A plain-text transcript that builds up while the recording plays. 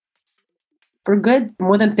For good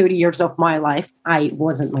more than 30 years of my life, I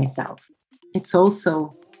wasn't myself. It's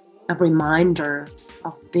also a reminder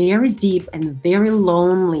of very deep and very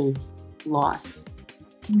lonely loss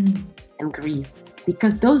and grief.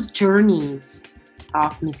 Because those journeys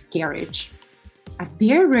of miscarriage are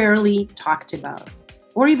very rarely talked about.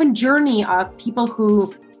 Or even journey of people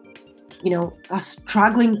who, are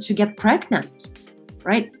struggling to get pregnant,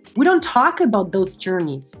 right? We don't talk about those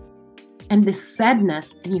journeys and the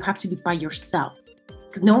sadness, and you have to be by yourself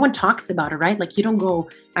because no one talks about it, right? Like you don't go,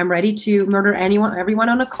 I'm ready to murder everyone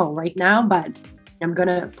on a call right now, but I'm going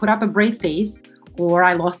to put up a brave face, or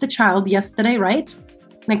I lost a child yesterday, right?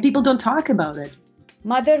 Like people don't talk about it.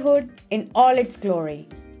 Motherhood in all its glory,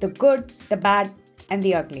 the good, the bad, and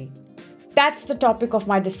the ugly. That's the topic of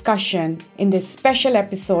my discussion in this special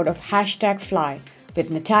episode of #Fly with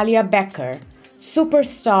Nataliya Becker,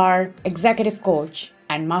 superstar executive coach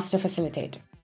and master facilitator.